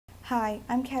Hi,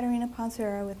 I'm Katerina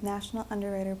Ponserra with National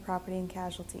Underwriter Property and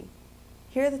Casualty.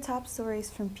 Here are the top stories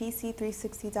from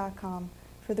PC360.com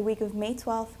for the week of May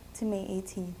 12th to May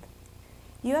 18th.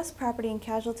 U.S. property and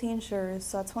casualty insurers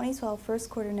saw 2012 first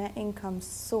quarter net income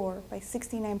soar by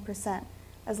 69%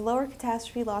 as lower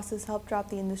catastrophe losses helped drop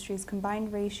the industry's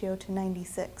combined ratio to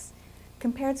 96,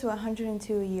 compared to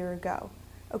 102 a year ago,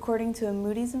 according to a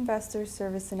Moody's Investor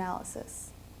Service analysis.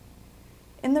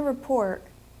 In the report,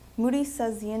 Moody's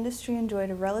says the industry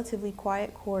enjoyed a relatively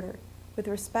quiet quarter with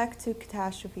respect to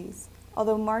catastrophes,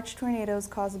 although March tornadoes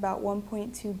caused about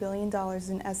 $1.2 billion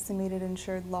in estimated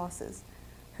insured losses,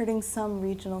 hurting some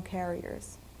regional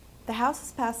carriers. The House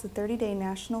has passed a 30-day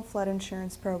National Flood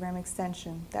Insurance Program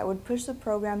extension that would push the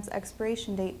program's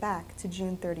expiration date back to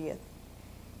June 30th.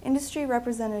 Industry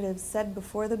representatives said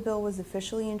before the bill was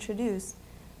officially introduced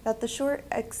that the short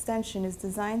extension is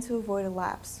designed to avoid a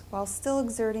lapse while still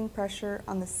exerting pressure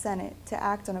on the Senate to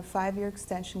act on a 5-year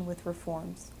extension with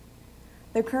reforms.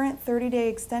 The current 30-day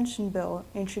extension bill,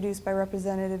 introduced by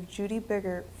Representative Judy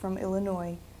Biggert from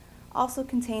Illinois, also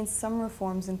contains some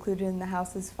reforms included in the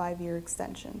House's 5-year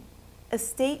extension. A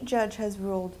state judge has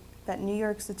ruled that New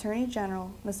York's Attorney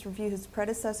General must review his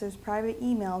predecessor's private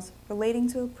emails relating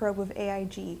to a probe of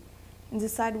AIG and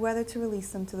decide whether to release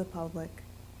them to the public.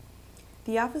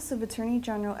 The Office of Attorney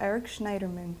General Eric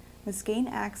Schneiderman must gain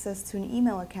access to an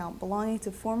email account belonging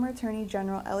to former Attorney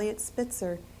General Eliot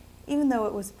Spitzer, even though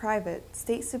it was private,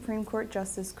 State Supreme Court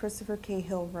Justice Christopher K.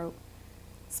 Hill wrote.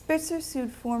 Spitzer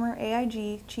sued former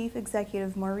AIG Chief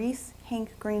Executive Maurice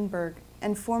Hank Greenberg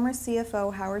and former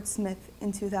CFO Howard Smith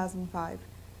in 2005,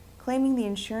 claiming the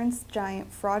insurance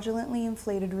giant fraudulently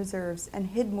inflated reserves and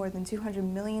hid more than $200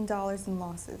 million in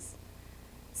losses.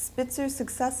 Spitzer's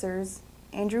successors,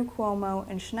 Andrew Cuomo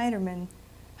and Schneiderman,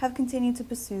 have continued to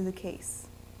pursue the case.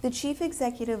 The chief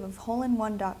executive of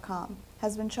HoleIn1.com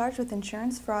has been charged with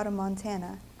insurance fraud in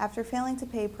Montana after failing to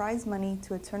pay prize money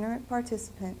to a tournament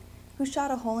participant who shot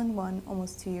a hole-in-one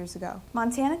almost 2 years ago.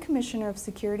 Montana Commissioner of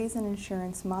Securities and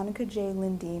Insurance Monica J.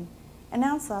 Lindeen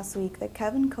announced last week that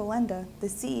Kevin Kolenda, the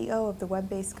CEO of the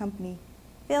web-based company,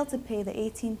 failed to pay the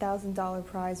 $18,000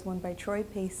 prize won by Troy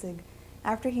Pasig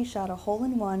after he shot a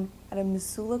hole-in-one at a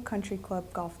Missoula Country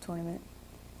Club golf tournament.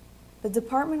 The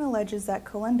department alleges that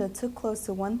Kolenda took close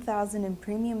to $1,000 in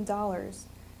premium dollars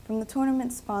from the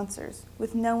tournament sponsors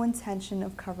with no intention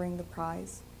of covering the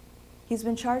prize. He's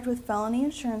been charged with felony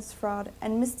insurance fraud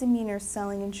and misdemeanor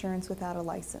selling insurance without a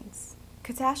license.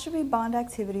 Catastrophe bond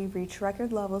activity reached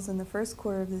record levels in the first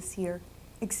quarter of this year,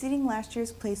 exceeding last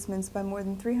year's placements by more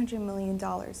than $300 million,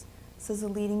 says a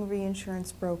leading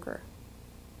reinsurance broker.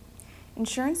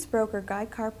 Insurance broker Guy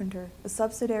Carpenter, a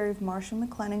subsidiary of Marsh &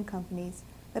 McLennan Companies,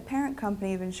 the parent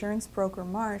company of insurance broker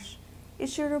Marsh,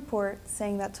 issued a report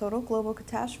saying that total global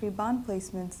catastrophe bond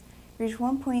placements reached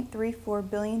 $1.34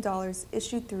 billion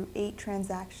issued through 8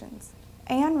 transactions.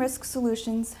 Aon Risk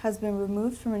Solutions has been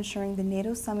removed from insuring the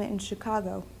NATO summit in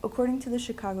Chicago, according to the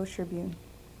Chicago Tribune.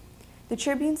 The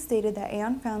Tribune stated that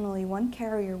Aon found only one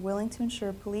carrier willing to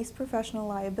insure police professional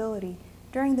liability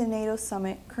during the NATO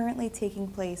summit currently taking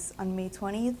place on May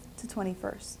 20th to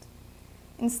 21st.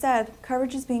 Instead,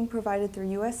 coverage is being provided through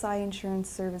USI Insurance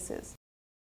Services,